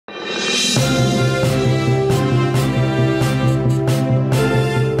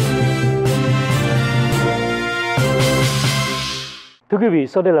Thưa quý vị,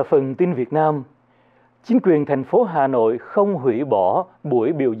 sau đây là phần tin Việt Nam. Chính quyền thành phố Hà Nội không hủy bỏ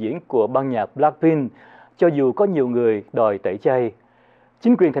buổi biểu diễn của ban nhạc Blackpink, cho dù có nhiều người đòi tẩy chay.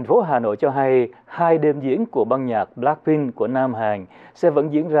 Chính quyền thành phố Hà Nội cho hay 2 đêm diễn của ban nhạc Blackpink của Nam Hàn sẽ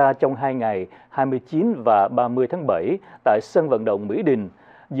vẫn diễn ra trong 2 ngày 29 và 30 tháng 7 tại sân vận động Mỹ Đình,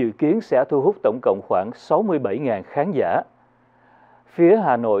 dự kiến sẽ thu hút tổng cộng khoảng 67.000 khán giả. Phía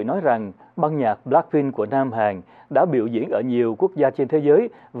Hà Nội nói rằng ban nhạc Blackpink của Nam Hàn đã biểu diễn ở nhiều quốc gia trên thế giới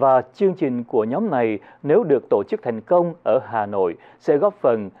và chương trình của nhóm này nếu được tổ chức thành công ở Hà Nội sẽ góp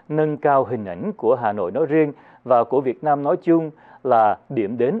phần nâng cao hình ảnh của Hà Nội nói riêng và của Việt Nam nói chung là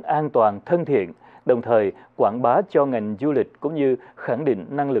điểm đến an toàn thân thiện, đồng thời quảng bá cho ngành du lịch cũng như khẳng định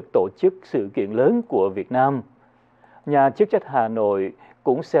năng lực tổ chức sự kiện lớn của Việt Nam. Nhà chức trách Hà Nội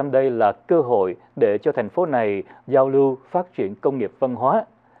cũng xem đây là cơ hội để cho thành phố này giao lưu phát triển công nghiệp văn hóa.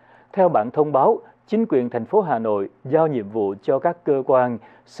 Theo bản thông báo, chính quyền thành phố Hà Nội giao nhiệm vụ cho các cơ quan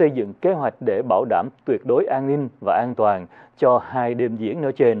xây dựng kế hoạch để bảo đảm tuyệt đối an ninh và an toàn cho 2 đêm diễn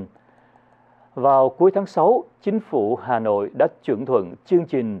nói trên. Vào cuối tháng 6, chính phủ Hà Nội đã chuẩn thuận chương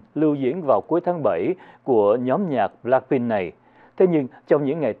trình lưu diễn vào cuối tháng 7 của nhóm nhạc Blackpink này. Thế nhưng trong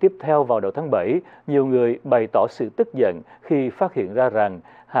những ngày tiếp theo vào đầu tháng 7, nhiều người bày tỏ sự tức giận khi phát hiện ra rằng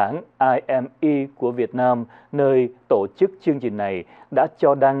hãng IME của Việt Nam, nơi tổ chức chương trình này, đã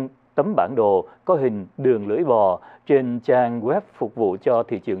cho đăng tấm bản đồ có hình đường lưỡi bò trên trang web phục vụ cho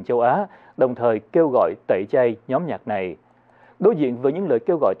thị trường châu Á, đồng thời kêu gọi tẩy chay nhóm nhạc này. Đối diện với những lời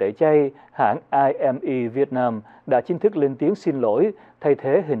kêu gọi tẩy chay, hãng IME Việt Nam đã chính thức lên tiếng xin lỗi, thay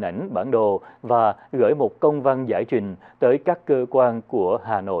thế hình ảnh bản đồ và gửi một công văn giải trình tới các cơ quan của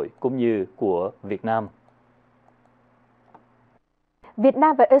Hà Nội cũng như của Việt Nam. Việt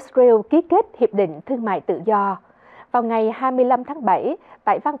Nam và Israel ký kết hiệp định thương mại tự do. Vào ngày 25 tháng 7,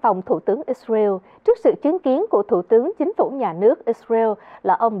 tại văn phòng Thủ tướng Israel, trước sự chứng kiến của Thủ tướng Chính phủ Nhà nước Israel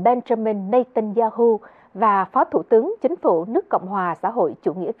là ông Benjamin Netanyahu và Phó Thủ tướng Chính phủ nước Cộng hòa Xã hội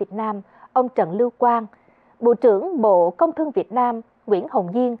Chủ nghĩa Việt Nam, ông Trần Lưu Quang, Bộ trưởng Bộ Công thương Việt Nam Nguyễn Hồng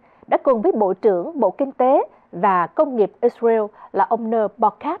Diên đã cùng với Bộ trưởng Bộ Kinh tế và Công nghiệp Israel là ông Nir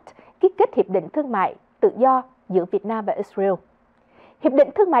Barkat ký kết hiệp định thương mại tự do giữa Việt Nam và Israel. Hiệp định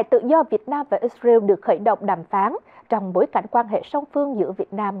thương mại tự do Việt Nam và Israel được khởi động đàm phán trong bối cảnh quan hệ song phương giữa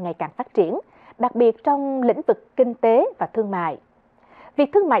Việt Nam ngày càng phát triển, đặc biệt trong lĩnh vực kinh tế và thương mại. Việc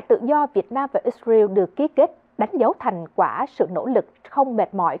thương mại tự do Việt Nam và Israel được ký kết đánh dấu thành quả sự nỗ lực không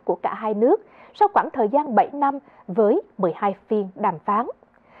mệt mỏi của cả hai nước sau khoảng thời gian 7 năm với 12 phiên đàm phán.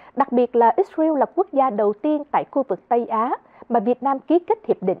 Đặc biệt là Israel là quốc gia đầu tiên tại khu vực Tây Á mà Việt Nam ký kết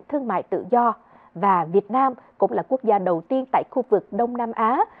hiệp định thương mại tự do, và Việt Nam cũng là quốc gia đầu tiên tại khu vực Đông Nam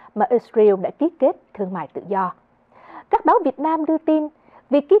Á mà Israel đã ký kết thương mại tự do. Các báo Việt Nam đưa tin,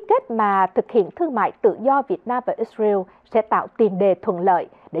 việc ký kết mà thực hiện thương mại tự do Việt Nam và Israel sẽ tạo tiền đề thuận lợi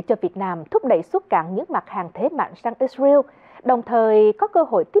để cho Việt Nam thúc đẩy xuất cảng những mặt hàng thế mạnh sang Israel, đồng thời có cơ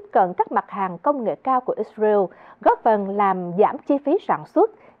hội tiếp cận các mặt hàng công nghệ cao của Israel, góp phần làm giảm chi phí sản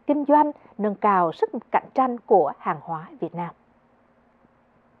xuất, kinh doanh, nâng cao sức cạnh tranh của hàng hóa Việt Nam.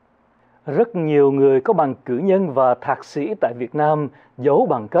 Rất nhiều người có bằng cử nhân và thạc sĩ tại Việt Nam giấu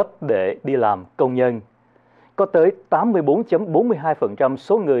bằng cấp để đi làm công nhân. Có tới 84.42%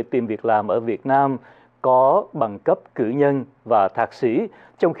 số người tìm việc làm ở Việt Nam có bằng cấp cử nhân và thạc sĩ,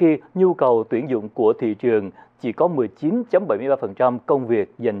 trong khi nhu cầu tuyển dụng của thị trường chỉ có 19.73% công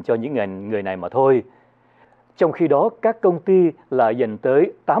việc dành cho những ngành người này mà thôi. Trong khi đó, các công ty lại dành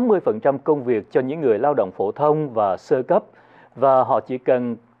tới 80% công việc cho những người lao động phổ thông và sơ cấp, và họ chỉ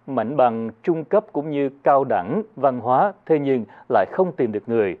cần mảnh bằng trung cấp cũng như cao đẳng văn hóa, thế nhưng lại không tìm được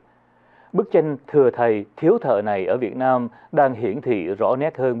người. Bức tranh thừa thầy thiếu thợ này ở Việt Nam đang hiển thị rõ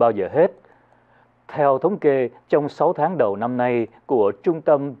nét hơn bao giờ hết. Theo thống kê, trong 6 tháng đầu năm nay của Trung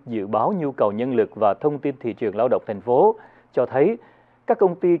tâm Dự báo Nhu cầu Nhân lực và Thông tin Thị trường Lao động thành phố cho thấy các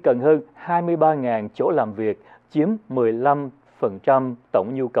công ty cần hơn 23.000 chỗ làm việc, chiếm 15%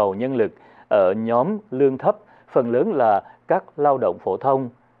 tổng nhu cầu nhân lực ở nhóm lương thấp, phần lớn là các lao động phổ thông.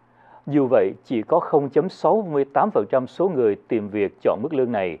 Dù vậy, chỉ có 0.68% số người tìm việc chọn mức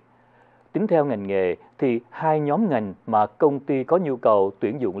lương này. Tính theo ngành nghề thì hai nhóm ngành mà công ty có nhu cầu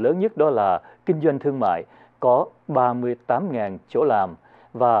tuyển dụng lớn nhất đó là kinh doanh thương mại có 38.000 chỗ làm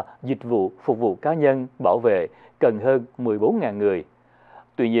và dịch vụ phục vụ cá nhân bảo vệ cần hơn 14.000 người.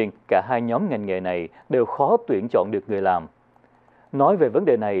 Tuy nhiên, cả hai nhóm ngành nghề này đều khó tuyển chọn được người làm. Nói về vấn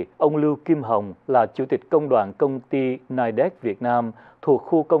đề này, ông Lưu Kim Hồng là Chủ tịch Công đoàn Công ty Nidec Việt Nam thuộc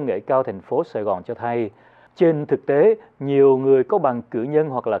khu công nghệ cao thành phố Sài Gòn cho hay, Trên thực tế, nhiều người có bằng cử nhân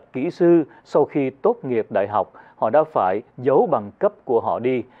hoặc là kỹ sư sau khi tốt nghiệp đại học, họ đã phải giấu bằng cấp của họ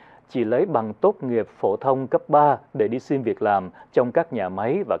đi, chỉ lấy bằng tốt nghiệp phổ thông cấp 3 để đi xin việc làm trong các nhà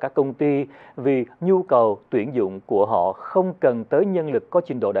máy và các công ty vì nhu cầu tuyển dụng của họ không cần tới nhân lực có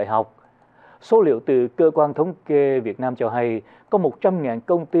trình độ đại học. Số liệu từ Cơ quan Thống kê Việt Nam cho hay có 100.000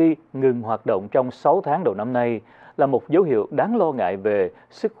 công ty ngừng hoạt động trong 6 tháng đầu năm nay, là một dấu hiệu đáng lo ngại về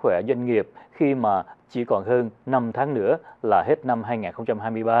sức khỏe doanh nghiệp khi mà chỉ còn hơn 5 tháng nữa là hết năm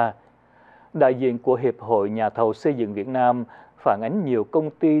 2023. Đại diện của Hiệp hội Nhà thầu xây dựng Việt Nam phản ánh nhiều công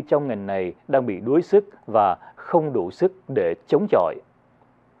ty trong ngành này đang bị đuối sức và không đủ sức để chống chọi.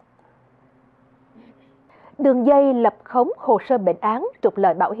 Đường dây lập khống hồ sơ bệnh án trục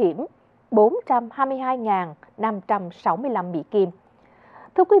lợi bảo hiểm 422.565 Mỹ Kim.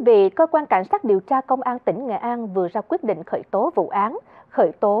 Thưa quý vị, Cơ quan Cảnh sát điều tra Công an tỉnh Nghệ An vừa ra quyết định khởi tố vụ án,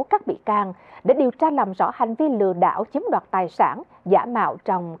 khởi tố các bị can để điều tra làm rõ hành vi lừa đảo chiếm đoạt tài sản, giả mạo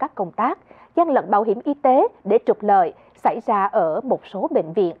trong các công tác, gian lận bảo hiểm y tế để trục lợi xảy ra ở một số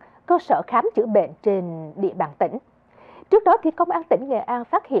bệnh viện, cơ sở khám chữa bệnh trên địa bàn tỉnh. Trước đó, thì Công an tỉnh Nghệ An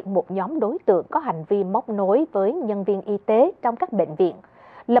phát hiện một nhóm đối tượng có hành vi móc nối với nhân viên y tế trong các bệnh viện,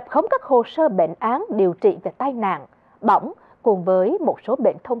 lập khống các hồ sơ bệnh án điều trị về tai nạn, bỏng cùng với một số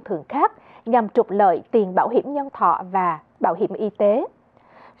bệnh thông thường khác nhằm trục lợi tiền bảo hiểm nhân thọ và bảo hiểm y tế.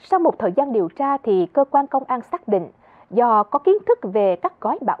 Sau một thời gian điều tra, thì cơ quan công an xác định do có kiến thức về các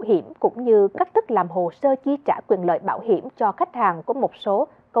gói bảo hiểm cũng như cách thức làm hồ sơ chi trả quyền lợi bảo hiểm cho khách hàng của một số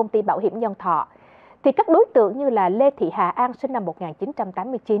công ty bảo hiểm nhân thọ, thì các đối tượng như là Lê Thị Hà An sinh năm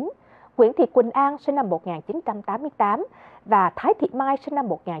 1989, Nguyễn Thị Quỳnh An sinh năm 1988 và Thái Thị Mai sinh năm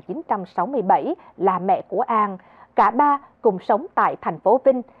 1967 là mẹ của An, cả ba cùng sống tại thành phố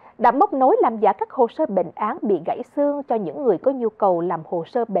Vinh, đã móc nối làm giả các hồ sơ bệnh án bị gãy xương cho những người có nhu cầu làm hồ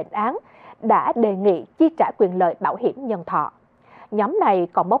sơ bệnh án đã đề nghị chi trả quyền lợi bảo hiểm nhân thọ. Nhóm này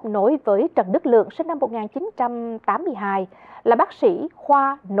còn móc nối với Trần Đức Lượng sinh năm 1982 là bác sĩ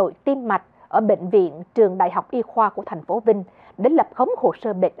khoa nội tim mạch ở Bệnh viện Trường Đại học Y khoa của thành phố Vinh để lập khống hồ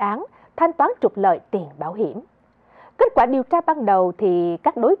sơ bệnh án, thanh toán trục lợi tiền bảo hiểm. Kết quả điều tra ban đầu thì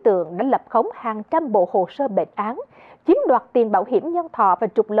các đối tượng đã lập khống hàng trăm bộ hồ sơ bệnh án, chiếm đoạt tiền bảo hiểm nhân thọ và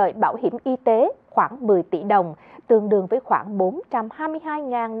trục lợi bảo hiểm y tế khoảng 10 tỷ đồng, tương đương với khoảng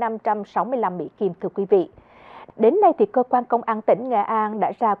 422.565 Mỹ Kim, thưa quý vị. Đến nay thì Cơ quan Công an tỉnh Nghệ An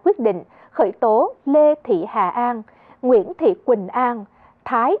đã ra quyết định khởi tố Lê Thị Hà An, Nguyễn Thị Quỳnh An,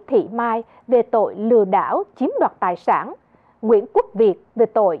 Thái Thị Mai về tội lừa đảo chiếm đoạt tài sản, Nguyễn Quốc Việt về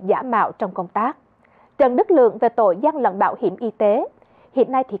tội giả mạo trong công tác, Trần Đức Lượng về tội gian lận bảo hiểm y tế.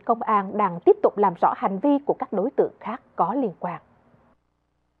 Hiện nay thì công an đang tiếp tục làm rõ hành vi của các đối tượng khác có liên quan.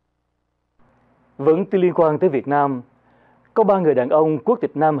 Vẫn liên quan tới Việt Nam, có 3 người đàn ông quốc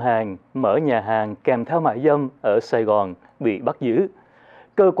tịch Nam Hàn mở nhà hàng kèm theo mại dâm ở Sài Gòn bị bắt giữ.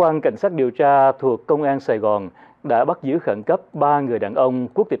 Cơ quan Cảnh sát điều tra thuộc Công an Sài Gòn đã bắt giữ khẩn cấp 3 người đàn ông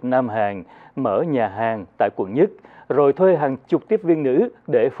quốc tịch Nam Hàn mở nhà hàng tại quận Nhất, rồi thuê hàng chục tiếp viên nữ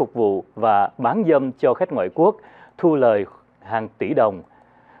để phục vụ và bán dâm cho khách ngoại quốc, thu lời hàng tỷ đồng.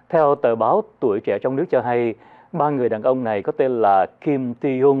 Theo tờ báo Tuổi Trẻ trong nước cho hay, 3 người đàn ông này có tên là Kim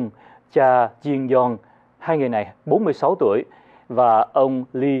Tae-hung, cha Jin Yong, hai người này 46 tuổi, và ông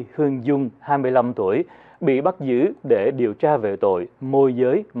Lee Hyun Jung, 25 tuổi, bị bắt giữ để điều tra về tội môi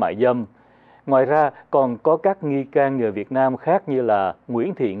giới mại dâm. Ngoài ra, còn có các nghi can người Việt Nam khác như là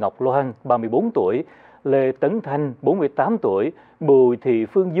Nguyễn Thị Ngọc Loan, 34 tuổi, Lê Tấn Thanh, 48 tuổi, Bùi Thị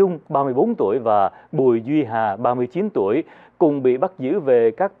Phương Dung, 34 tuổi và Bùi Duy Hà, 39 tuổi, cùng bị bắt giữ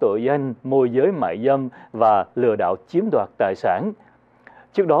về các tội danh môi giới mại dâm và lừa đảo chiếm đoạt tài sản.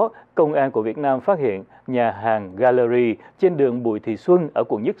 Trước đó, Công an của Việt Nam phát hiện nhà hàng Gallery trên đường Bùi Thị Xuân ở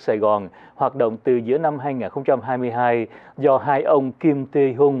quận Nhất, Sài Gòn hoạt động từ giữa năm 2022 do hai ông Kim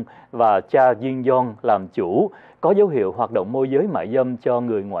Tae-hung và cha Jin Yong làm chủ, có dấu hiệu hoạt động môi giới mại dâm cho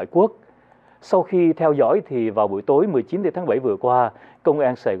người ngoại quốc. Sau khi theo dõi thì vào buổi tối 19 tháng 7 vừa qua, Công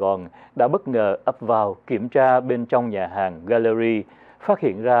an Sài Gòn đã bất ngờ ập vào kiểm tra bên trong nhà hàng Gallery, phát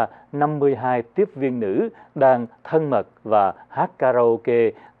hiện ra 52 tiếp viên nữ đang thân mật và hát karaoke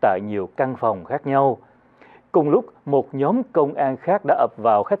tại nhiều căn phòng khác nhau. Cùng lúc, một nhóm công an khác đã ập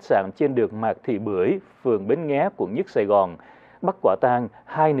vào khách sạn trên đường Mạc Thị Bưởi, phường Bến Nghé, quận Nhất, Sài Gòn, bắt quả tang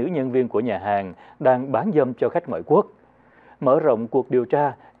 2 nữ nhân viên của nhà hàng đang bán dâm cho khách ngoại quốc. Mở rộng cuộc điều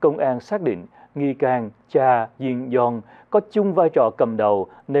tra, công an xác định nghi can cha Jin Yong có chung vai trò cầm đầu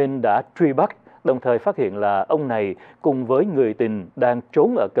nên đã truy bắt, đồng thời phát hiện là ông này cùng với người tình đang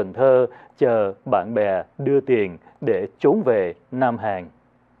trốn ở Cần Thơ chờ bạn bè đưa tiền để trốn về Nam Hàn.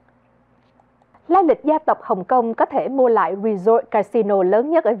 Lai lịch gia tộc Hồng Kông có thể mua lại resort casino lớn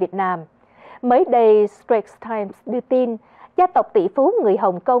nhất ở Việt Nam. Mới đây, Straits Times đưa tin, gia tộc tỷ phú người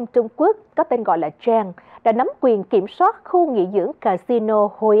Hồng Kông Trung Quốc có tên gọi là Trang đã nắm quyền kiểm soát khu nghỉ dưỡng casino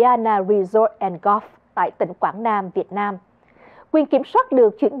Hoi-An Resort and Golf tại tỉnh Quảng Nam, Việt Nam. Quyền kiểm soát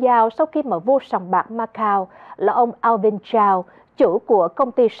được chuyển giao sau khi mà vua sòng bạc Macau là ông Alvin Chao, chủ của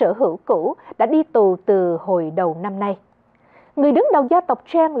công ty sở hữu cũ, đã đi tù từ hồi đầu năm nay. Người đứng đầu gia tộc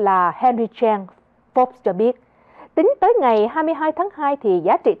Trang là Henry Chang. Forbes cho biết, tính tới ngày 22 tháng 2 thì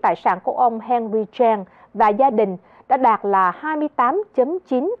giá trị tài sản của ông Henry Chang và gia đình đã đạt là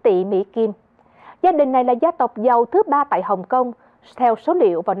 28,9 tỷ Mỹ Kim. Gia đình này là gia tộc giàu thứ 3 tại Hồng Kông theo số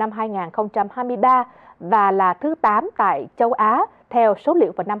liệu vào năm 2023 và là thứ 8 tại châu Á theo số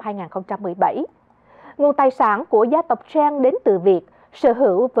liệu vào năm 2017. Nguồn tài sản của gia tộc Trang đến từ việc sở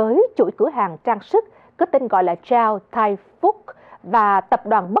hữu với chuỗi cửa hàng trang sức có tên gọi là Chow Tai Fook và tập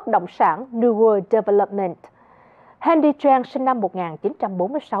đoàn bất động sản New World Development. Henry Trang sinh năm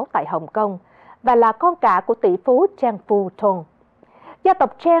 1946 tại Hồng Kông và là con cả của tỷ phú Trang Phu Thong. Gia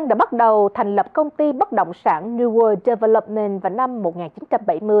tộc Trang đã bắt đầu thành lập công ty bất động sản New World Development vào năm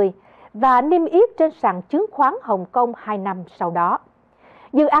 1970 và niêm yết trên sàn chứng khoán Hồng Kông 2 năm sau đó.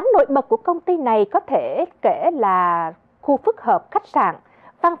 Dự án nổi bật của công ty này có thể kể là khu phức hợp khách sạn,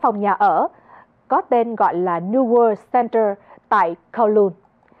 văn phòng nhà ở, có tên gọi là New World Center tại Kowloon.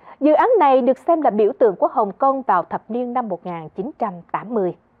 Dự án này được xem là biểu tượng của Hồng Kông vào thập niên năm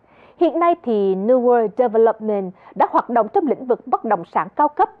 1980. Hiện nay thì New World Development đã hoạt động trong lĩnh vực bất động sản cao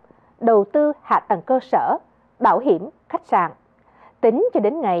cấp, đầu tư hạ tầng cơ sở, bảo hiểm, khách sạn. Tính cho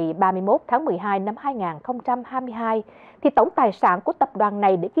đến ngày 31 tháng 12 năm 2022, thì tổng tài sản của tập đoàn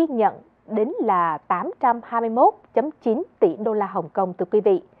này đã ghi nhận đến là 821,9 tỷ đô la Hồng Kông, thưa quý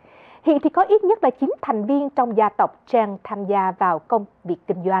vị. Hiện thì có ít nhất là 9 thành viên trong gia tộc Trang tham gia vào công việc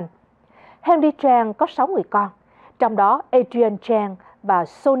kinh doanh. Henry Trang có 6 người con, trong đó Adrian Trang và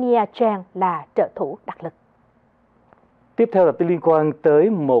Sonia Trang là trợ thủ đắc lực. Tiếp theo là tin liên quan tới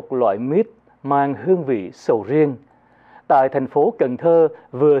một loại mít mang hương vị sầu riêng. Tại thành phố Cần Thơ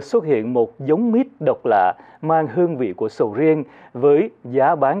vừa xuất hiện một giống mít độc lạ mang hương vị của sầu riêng với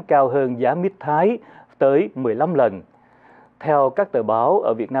giá bán cao hơn giá mít Thái tới 15 lần. Theo các tờ báo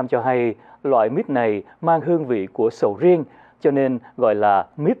ở Việt Nam cho hay, loại mít này mang hương vị của sầu riêng cho nên gọi là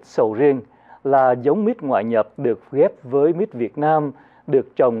mít sầu riêng, là giống mít ngoại nhập được ghép với mít Việt Nam,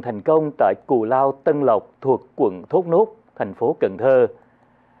 được trồng thành công tại Cù Lao, Tân Lộc thuộc quận Thốt Nốt, thành phố Cần Thơ.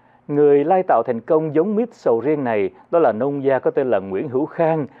 Người lai tạo thành công giống mít sầu riêng này đó là nông gia có tên là Nguyễn Hữu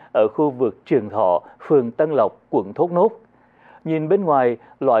Khang ở khu vực Trường Thọ, phường Tân Lộc, quận Thốt Nốt. Nhìn bên ngoài,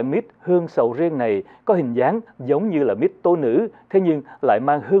 loại mít hương sầu riêng này có hình dáng giống như là mít tố nữ, thế nhưng lại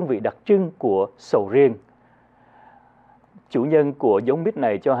mang hương vị đặc trưng của sầu riêng. Chủ nhân của giống mít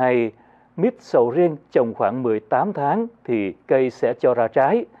này cho hay, mít sầu riêng trồng khoảng 18 tháng thì cây sẽ cho ra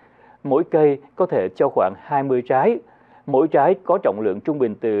trái. Mỗi cây có thể cho khoảng 20 trái. Mỗi trái có trọng lượng trung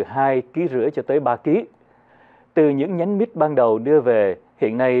bình từ 2,5 kg cho tới 3 kg. Từ những nhánh mít ban đầu đưa về,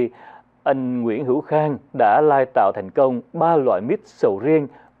 hiện nay anh Nguyễn Hữu Khang đã lai tạo thành công 3 loại mít sầu riêng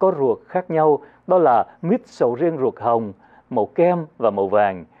có ruột khác nhau, đó là mít sầu riêng ruột hồng, màu kem và màu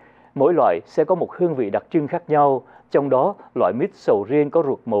vàng. Mỗi loại sẽ có một hương vị đặc trưng khác nhau, trong đó loại mít sầu riêng có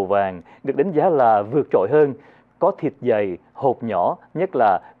ruột màu vàng được đánh giá là vượt trội hơn, có thịt dày, hột nhỏ, nhất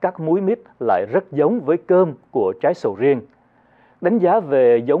là các múi mít lại rất giống với cơm của trái sầu riêng. Đánh giá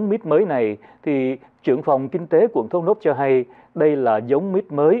về giống mít mới này thì trưởng phòng kinh tế quận Thốt Nốt cho hay đây là giống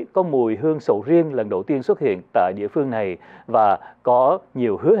mít mới có mùi hương sầu riêng lần đầu tiên xuất hiện tại địa phương này và có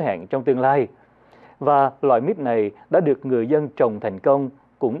nhiều hứa hẹn trong tương lai. Và loại mít này đã được người dân trồng thành công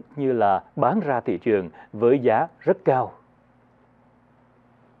cũng như là bán ra thị trường với giá rất cao.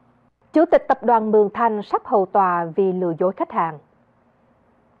 Chủ tịch tập đoàn Mường Thanh sắp hầu tòa vì lừa dối khách hàng.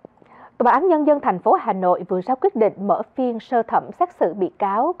 Tòa án Nhân dân thành phố Hà Nội vừa ra quyết định mở phiên sơ thẩm xét xử bị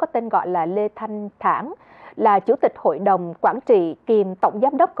cáo có tên gọi là Lê Thanh Thản, là Chủ tịch Hội đồng Quản trị kiêm Tổng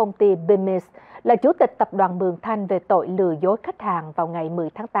Giám đốc công ty Bimis, là Chủ tịch tập đoàn Mường Thanh về tội lừa dối khách hàng vào ngày 10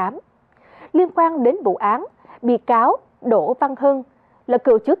 tháng 8. Liên quan đến vụ án, bị cáo Đỗ Văn Hưng là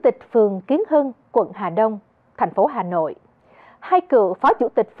cựu Chủ tịch phường Kiến Hưng, quận Hà Đông, thành phố Hà Nội. Hai cựu phó chủ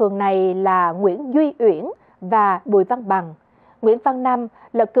tịch phường này là Nguyễn Duy Uyển và Bùi Văn Bằng. Nguyễn Văn Năm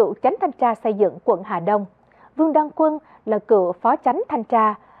là cựu chánh thanh tra xây dựng quận Hà Đông. Vương Đăng Quân là cựu phó chánh thanh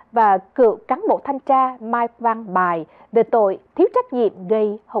tra và cựu cán bộ thanh tra Mai Văn Bài về tội thiếu trách nhiệm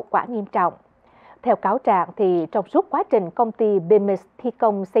gây hậu quả nghiêm trọng. Theo cáo trạng thì trong suốt quá trình công ty Bimis thi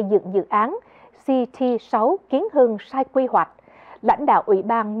công xây dựng dự án CT6 Kiến Hưng sai quy hoạch, lãnh đạo Ủy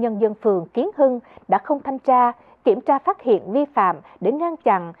ban Nhân dân phường Kiến Hưng đã không thanh tra, kiểm tra phát hiện vi phạm để ngăn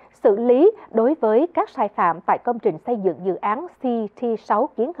chặn, xử lý đối với các sai phạm tại công trình xây dựng dự án CT6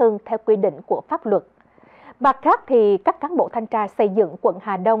 Kiến Hưng theo quy định của pháp luật. Mặt khác thì các cán bộ thanh tra xây dựng quận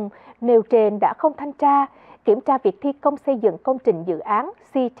Hà Đông nêu trên đã không thanh tra, kiểm tra việc thi công xây dựng công trình dự án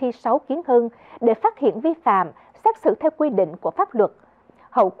CT6 Kiến Hưng để phát hiện vi phạm, xét xử theo quy định của pháp luật.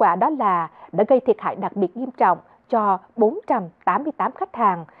 Hậu quả đó là đã gây thiệt hại đặc biệt nghiêm trọng cho 488 khách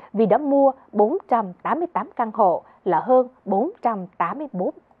hàng vì đã mua 488 căn hộ là hơn 484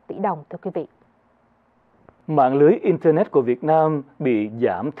 tỷ đồng, thưa quý vị. Mạng lưới Internet của Việt Nam bị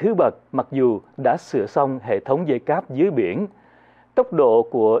giảm thứ bậc mặc dù đã sửa xong hệ thống dây cáp dưới biển. Tốc độ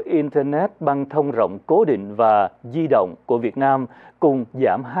của Internet băng thông rộng cố định và di động của Việt Nam cùng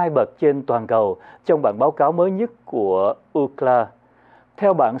giảm 2 bậc trên toàn cầu trong bản báo cáo mới nhất của Ookla.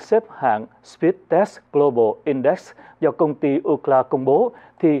 Theo bảng xếp hạng Speed Test Global Index do công ty Ookla công bố,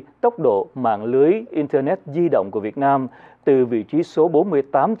 thì tốc độ mạng lưới Internet di động của Việt Nam từ vị trí số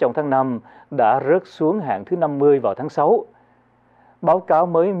 48 trong tháng 5 đã rớt xuống hạng thứ 50 vào tháng 6. Báo cáo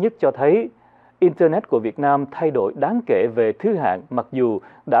mới nhất cho thấy, Internet của Việt Nam thay đổi đáng kể về thứ hạng mặc dù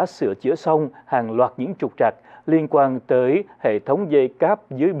đã sửa chữa xong hàng loạt những trục trặc liên quan tới hệ thống dây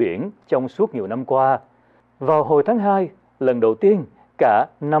cáp dưới biển trong suốt nhiều năm qua. Vào hồi tháng 2, lần đầu tiên, cả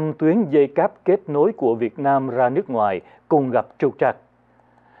 5 tuyến dây cáp kết nối của Việt Nam ra nước ngoài cùng gặp trục trặc.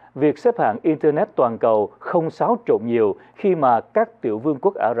 Việc xếp hạng Internet toàn cầu không xáo trộn nhiều khi mà các tiểu vương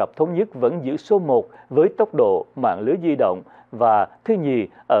quốc Ả Rập Thống Nhất vẫn giữ số 1 với tốc độ mạng lưới di động và thứ nhì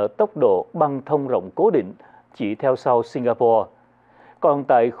ở tốc độ băng thông rộng cố định, chỉ theo sau Singapore. Còn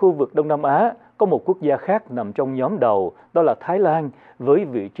tại khu vực Đông Nam Á, có một quốc gia khác nằm trong nhóm đầu, đó là Thái Lan, với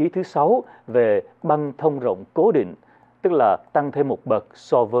vị trí thứ 6 về băng thông rộng cố định, tức là tăng thêm một bậc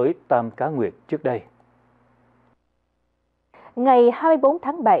so với Tam Cá Nguyệt trước đây. Ngày 24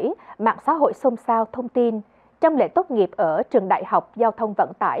 tháng 7, mạng xã hội xôn xao thông tin trong lễ tốt nghiệp ở trường Đại học Giao thông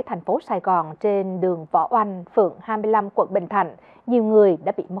Vận tải thành phố Sài Gòn trên đường Võ Oanh, phường 25, quận Bình Thạnh, nhiều người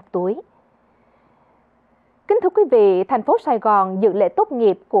đã bị móc túi. Kính thưa quý vị, thành phố Sài Gòn dự lễ tốt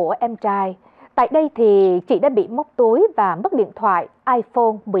nghiệp của em trai. Tại đây thì chị đã bị móc túi và mất điện thoại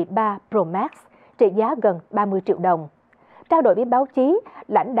iPhone 13 Pro Max trị giá gần 30 triệu đồng. Trao đổi với báo chí,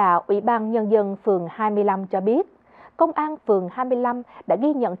 lãnh đạo Ủy ban Nhân dân phường 25 cho biết, Công an phường 25 đã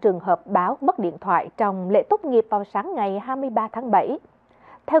ghi nhận trường hợp báo mất điện thoại trong lễ tốt nghiệp vào sáng ngày 23 tháng 7.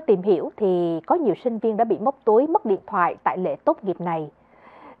 Theo tìm hiểu thì có nhiều sinh viên đã bị móc túi mất điện thoại tại lễ tốt nghiệp này.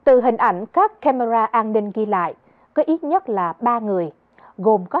 Từ hình ảnh các camera an ninh ghi lại, có ít nhất là 3 người,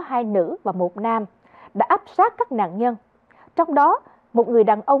 gồm có 2 nữ và 1 nam, đã áp sát các nạn nhân. Trong đó, một người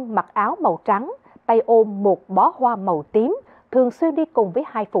đàn ông mặc áo màu trắng, tay ôm một bó hoa màu tím, thường xuyên đi cùng với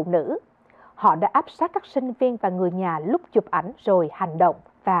 2 phụ nữ. Họ đã áp sát các sinh viên và người nhà lúc chụp ảnh rồi hành động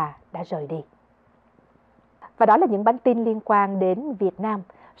và đã rời đi. Và đó là những bản tin liên quan đến Việt Nam.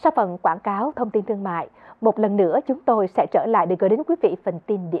 Sau phần quảng cáo thông tin thương mại, một lần nữa chúng tôi sẽ trở lại để gửi đến quý vị phần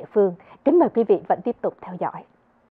tin địa phương. Kính mời quý vị vẫn tiếp tục theo dõi.